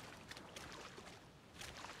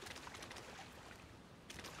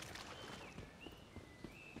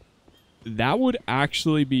 That would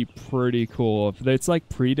actually be pretty cool if it's like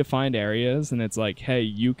predefined areas and it's like, hey,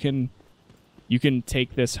 you can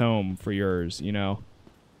take this home for yours, you know?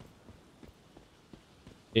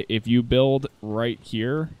 If you build right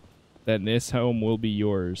here, then this home will be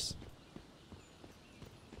yours.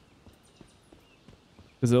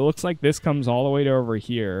 Because it looks like this comes all the way to over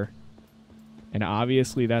here. And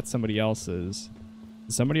obviously that's somebody else's.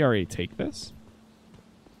 Did somebody already take this?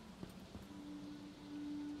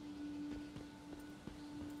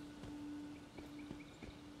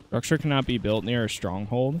 Structure cannot be built near a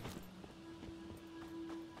stronghold.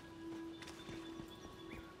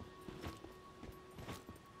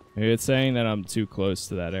 Maybe it's saying that I'm too close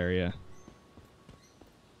to that area.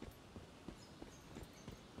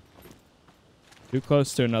 Too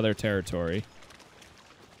close to another territory.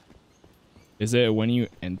 Is it when you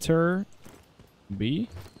enter B?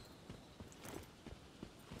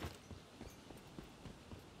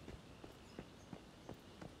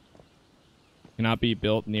 Cannot be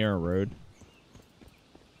built near a road.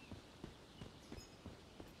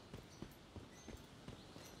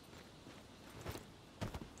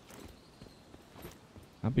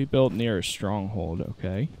 Cannot be built near a stronghold,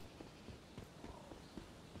 okay.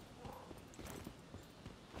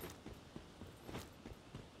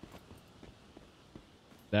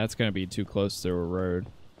 That's gonna be too close to a road.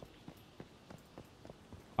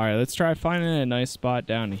 Alright, let's try finding a nice spot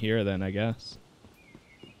down here then, I guess.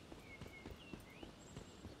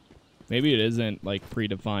 Maybe it isn't, like,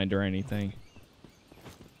 predefined or anything.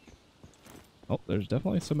 Oh, there's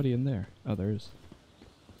definitely somebody in there. Oh, there is.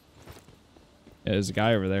 Yeah, there's a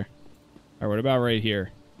guy over there. Alright, what about right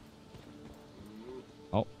here?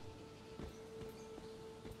 Oh.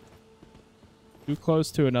 Too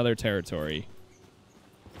close to another territory.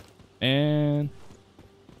 And...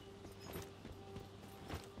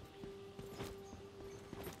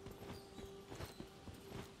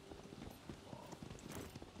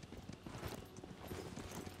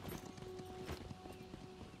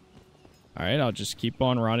 Alright, I'll just keep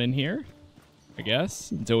on running here, I guess,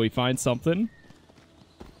 until we find something.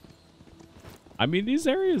 I mean, these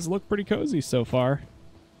areas look pretty cozy so far.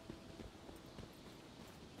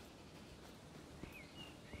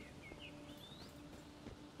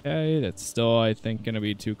 Okay, that's still, I think, gonna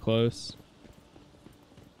be too close.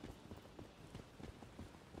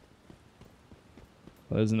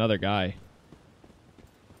 Well, there's another guy.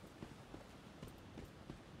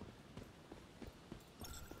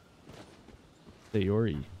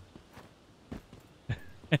 Sayori.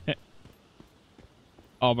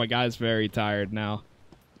 Oh, my guy's very tired now.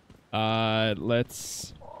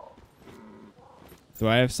 Let's... Do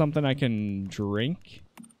I have something I can drink?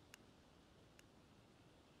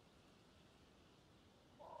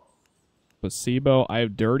 Placebo. I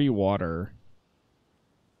have dirty water.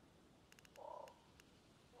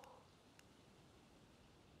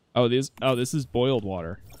 Oh, this is boiled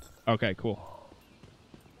water. Okay, cool.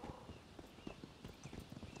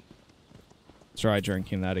 Try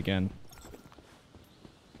drinking that again.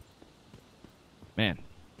 Man.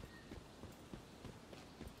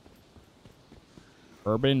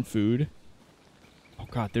 Urban food. Oh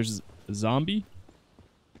god, there's a zombie.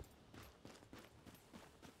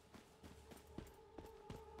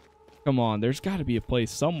 Come on, there's got to be a place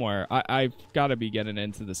somewhere. I've got to be getting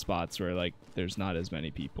into the spots where, like, there's not as many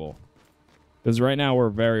people. Because right now we're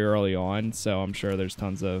very early on, so I'm sure there's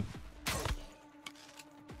tons of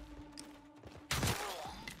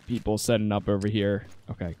people setting up over here.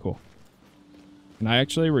 Okay, cool. Can I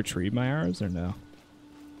actually retrieve my arrows or no?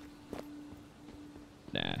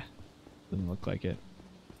 Nah, doesn't look like it.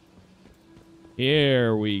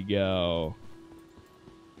 Here we go.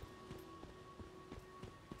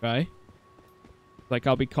 Okay. Like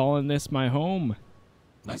I'll be calling this my home.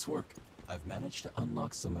 Nice work. I've managed to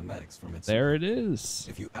unlock some memetics from its... There it is.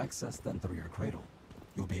 If you access them through your cradle,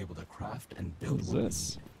 you'll be able to craft and build... What is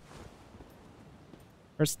this?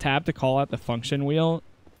 Press tab to call out the function wheel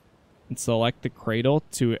and select the cradle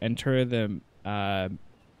to enter the...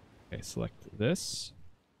 okay, select this.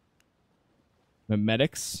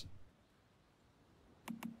 Memetics.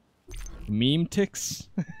 Memetics.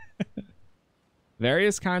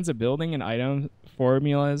 Various kinds of building and item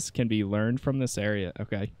formulas can be learned from this area.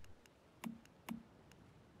 Okay.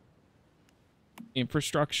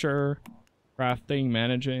 Infrastructure, crafting,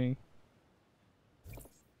 managing.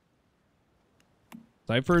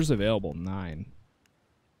 Ciphers available, 9.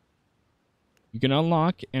 You can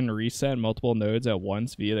unlock and reset multiple nodes at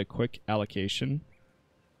once via the quick allocation.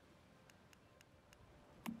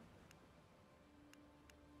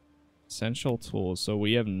 Essential tools. So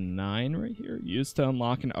we have 9 right here. Used to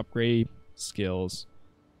unlock and upgrade skills.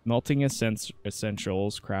 Melting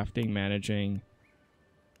essentials, crafting, managing.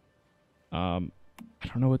 I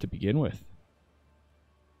don't know what to begin with.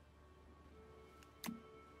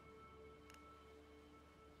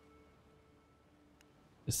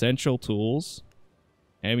 Essential tools.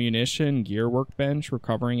 Ammunition, gear workbench,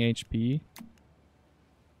 recovering HP.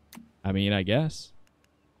 I mean, I guess.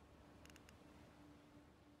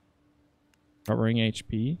 Recovering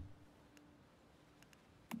HP.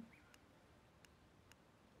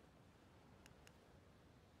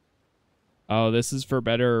 Oh, this is for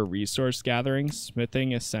better resource gathering.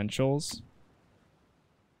 Smithing essentials.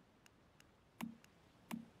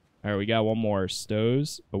 Alright, we got one more.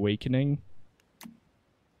 Stoves. Awakening.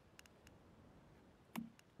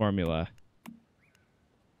 Formula.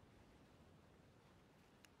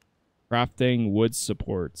 Crafting wood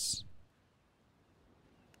supports.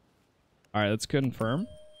 Alright, let's confirm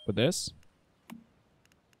with this.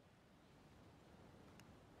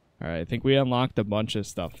 Alright, I think we unlocked a bunch of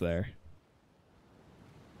stuff there.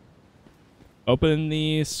 Open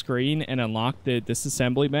the screen and unlock the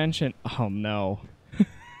disassembly bench and... Oh, no.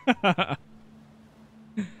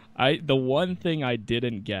 The one thing I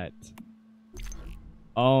didn't get.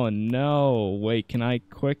 Oh, no. Wait, can I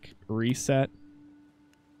quick reset?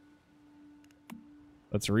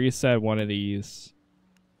 Let's reset one of these.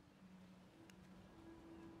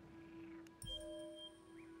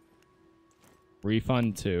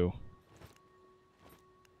 Refund 2.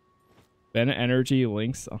 Ben energy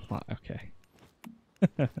links. Okay.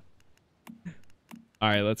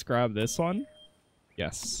 Alright, let's grab this one.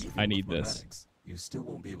 Yes, I need this. You still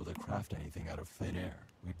won't be able to craft anything out of thin air.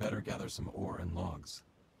 We better gather some ore and logs.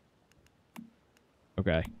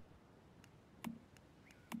 Okay.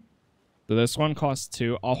 So this one costs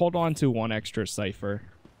 2. I'll hold on to 1 extra cipher.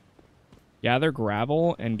 Gather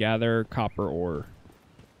gravel and gather copper ore.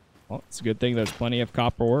 Well, it's a good thing there's plenty of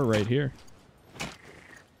copper ore right here.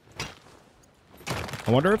 I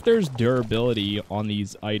wonder if there's durability on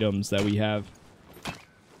these items that we have.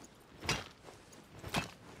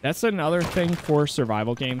 That's another thing for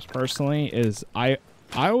survival games, personally, is I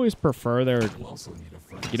always prefer their,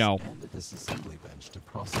 you know,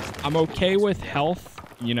 I'm okay with health,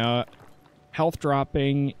 you know, health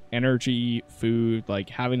dropping, energy, food, like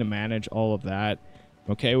having to manage all of that.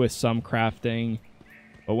 I'm okay with some crafting,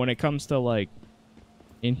 but when it comes to like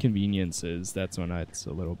inconveniences, that's when it's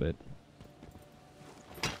a little bit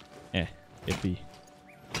iffy.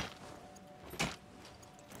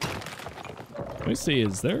 Let me see,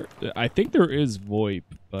 is there... I think there is VoIP,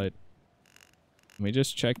 but let me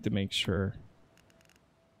just check to make sure.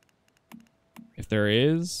 If there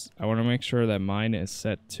is, I want to make sure that mine is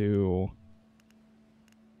set to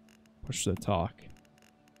push to talk.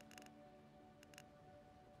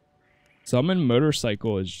 Summon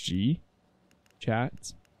motorcycle is G.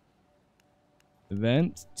 Chat.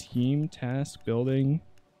 Event, team, task, building.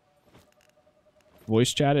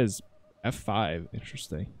 Voice chat is F5.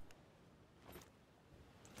 Interesting.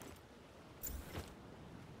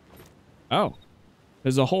 Oh,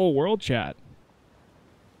 there's a whole world chat.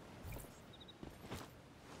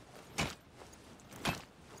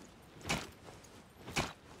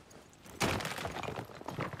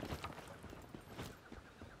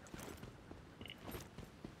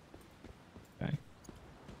 Okay.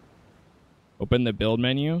 Open the build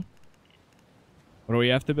menu. What do we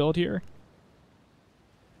have to build here?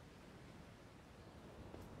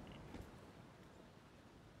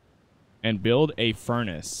 And build a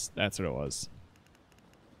furnace. That's what it was.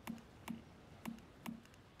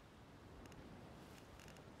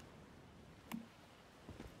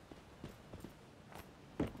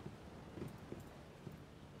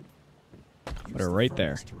 Put her right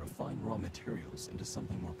there. To refine raw materials into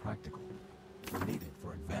something more practical. We're needed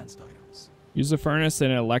for advanced items. Use the furnace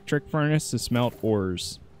and an electric furnace to smelt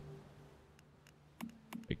ores.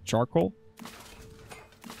 Like charcoal.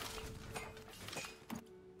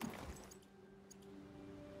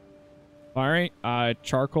 Alright,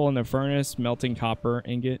 charcoal in the furnace, melting copper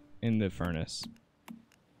ingot in the furnace.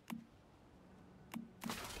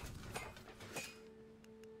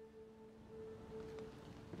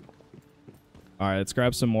 Alright, let's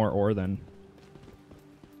grab some more ore then.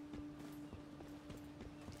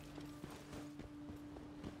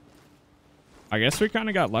 I guess we kind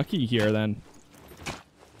of got lucky here then.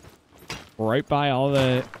 Right by all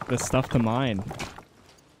the stuff to mine.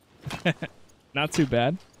 Not too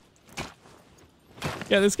bad.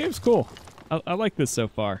 Yeah, this game's cool. I like this so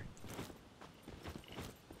far.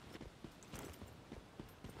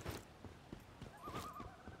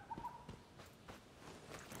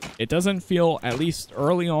 It doesn't feel, at least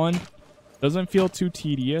early on, doesn't feel too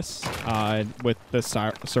tedious with the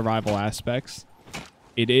survival aspects.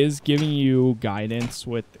 It is giving you guidance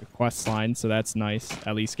with quest lines, so that's nice,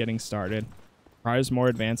 at least getting started. Requires more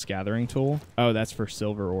advanced gathering tool. Oh, that's for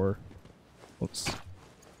silver ore. Whoops.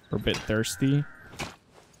 We're a bit thirsty.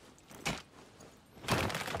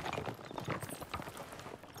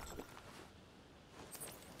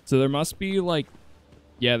 So there must be like,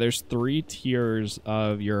 yeah, there's 3 tiers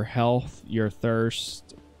of your health, your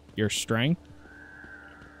thirst, your strength,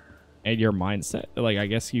 and your mindset. Like, I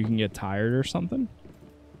guess you can get tired or something.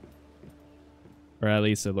 Or at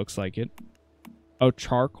least it looks like it. Oh,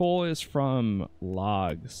 charcoal is from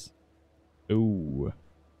logs. Ooh.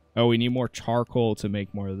 Oh, we need more charcoal to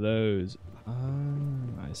make more of those. Oh,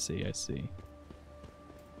 I see, I see.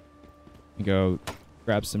 Go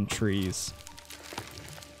grab some trees.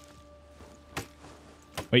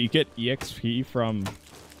 Wait, you get EXP from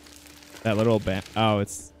that little band? Oh,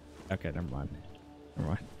 it's... Okay, never mind. Never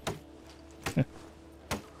mind.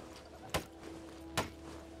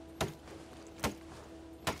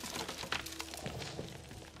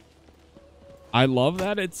 I love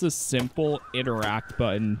that it's a simple interact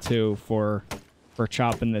button, too, for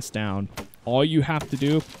chopping this down. All you have to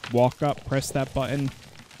do, walk up, press that button,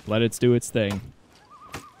 let it do its thing.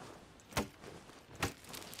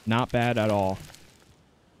 Not bad at all.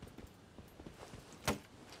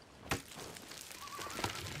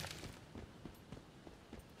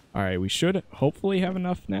 Alright, we should hopefully have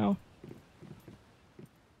enough now.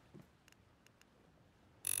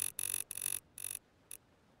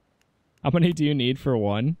 How many do you need for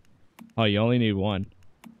one? Oh, you only need one.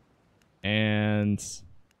 And...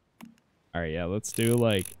 Alright, yeah, let's do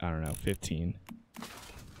like, I don't know, 15.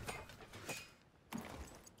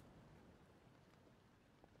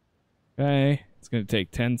 Okay, it's going to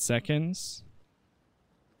take 10 seconds.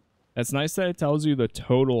 That's nice that it tells you the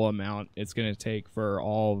total amount it's going to take for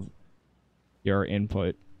all of your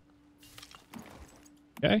input.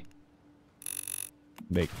 Okay.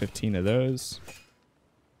 Make 15 of those.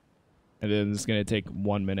 And then it's going to take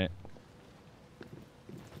 1 minute.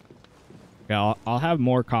 Okay, I'll have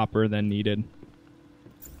more copper than needed.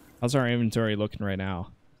 How's our inventory looking right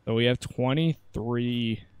now? So we have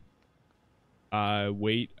 23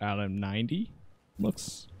 weight out of 90.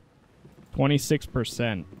 Looks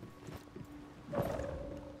 26%.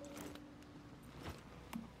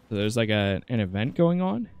 So there's like an event going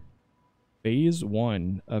on. Phase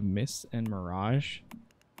 1 of Mist and Mirage.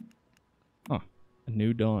 Huh. A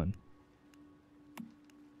new dawn.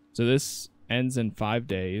 So this ends in 5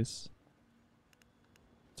 days.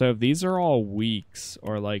 So if these are all weeks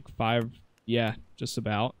or like 5, yeah, just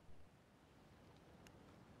about.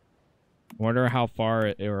 Wonder how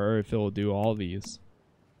far or if it will do all these.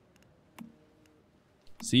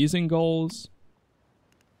 Season goals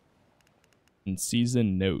and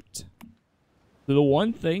season note. So the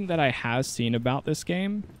one thing that I have seen about this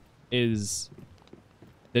game is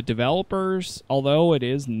the developers, although it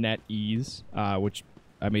is NetEase, which,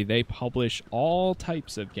 I mean, they publish all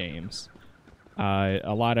types of games.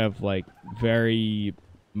 A lot of, like, very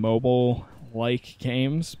mobile-like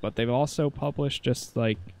games, but they've also published just,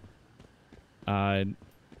 like, I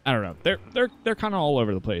don't know. They're kind of all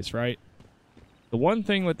over the place, right? The one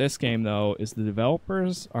thing with this game, though, is the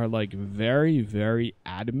developers are, like, very, very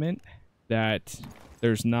adamant that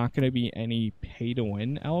there's not going to be any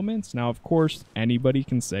pay-to-win elements. Now, of course, anybody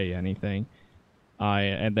can say anything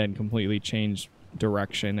and then completely change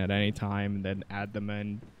direction at any time and then add them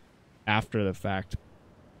in after the fact.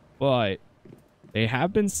 But they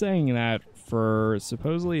have been saying that for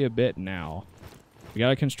supposedly a bit now. We got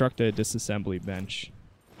to construct a disassembly bench.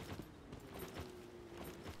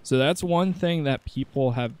 So that's one thing that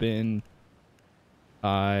people have been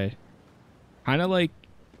kind of like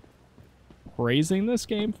praising this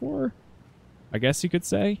game for, I guess you could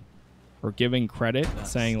say, or giving credit,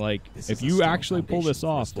 saying like, if you actually pull this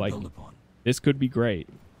off, like, this could be great.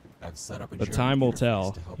 But time will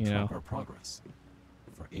tell, you know. Progress.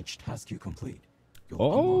 For each task you complete, you'll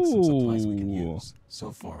unlock some supplies we can use.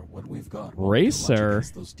 So far, what we've got Racer.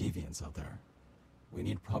 Those deviants out there. We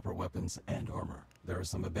need proper weapons and armor. There are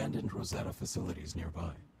some abandoned Rosetta facilities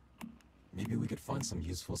nearby. Maybe we could find some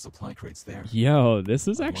useful supply crates there. Yo, this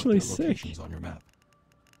is actually sick. On your map.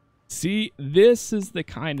 See, this is the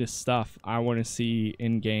kind of stuff I want to see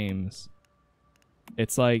in games.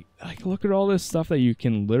 It's like look at all this stuff that you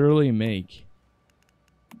can literally make.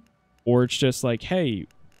 Or it's just like, hey,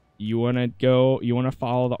 you want to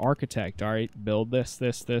follow the architect. All right, build this.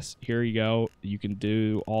 Here you go. You can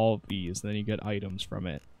do all of these. Then you get items from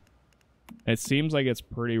it. It seems like it's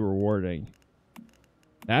pretty rewarding.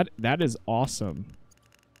 That is awesome.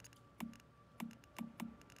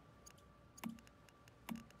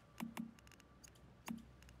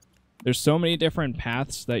 There's so many different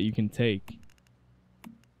paths that you can take.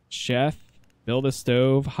 Chef, build a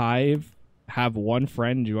stove, hive, have one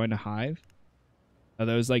friend join a hive. Are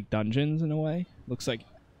those like dungeons in a way? Looks like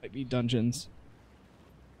might be dungeons.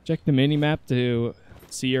 Check the minimap to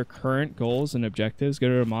see your current goals and objectives. Go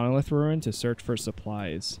to a monolith ruin to search for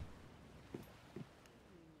supplies.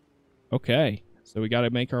 Okay, so we got to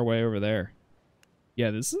make our way over there.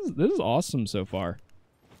 Yeah, this is awesome so far.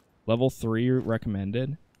 Level 3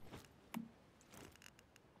 recommended.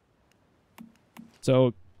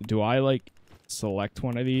 So, do I like select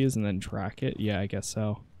one of these and then track it? Yeah, I guess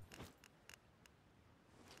so.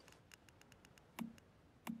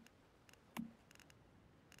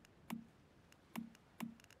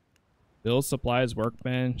 Build supplies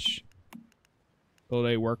workbench. Build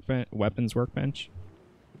a weapons workbench.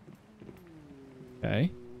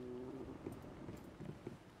 Okay.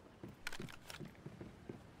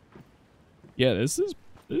 Yeah, this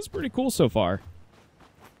is pretty cool so far.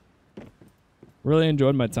 Really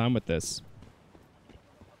enjoyed my time with this.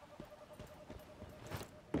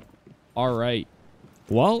 All right.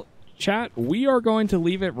 Well, chat, we are going to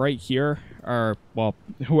leave it right here. Or, well,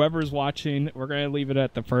 whoever's watching, we're going to leave it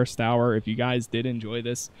at the first hour. If you guys did enjoy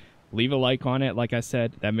this, leave a like on it. Like I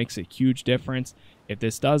said, that makes a huge difference. If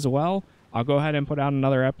this does well, I'll go ahead and put out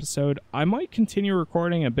another episode. I might continue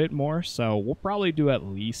recording a bit more, so we'll probably do at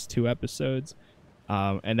least 2 episodes.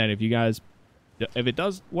 And then if it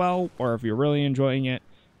does well, or if you're really enjoying it,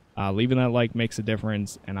 leaving that like makes a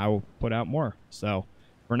difference, and I will put out more. So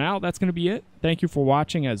for now, that's going to be it. Thank you for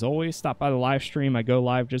watching. As always, stop by the live stream. I go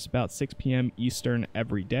live just about 6 p.m. Eastern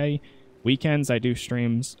every day. Weekends, I do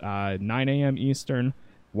streams 9 a.m. Eastern,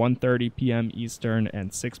 1:30 p.m. Eastern,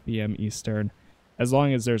 and 6 p.m. Eastern, as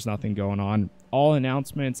long as there's nothing going on. All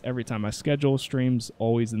announcements every time I schedule streams,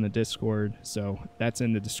 always in the Discord, so that's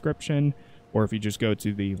in the description, or if you just go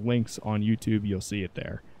to the links on YouTube, you'll see it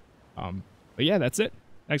there. But yeah, that's it.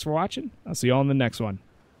 Thanks for watching. I'll see you all in the next one.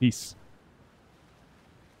 Peace.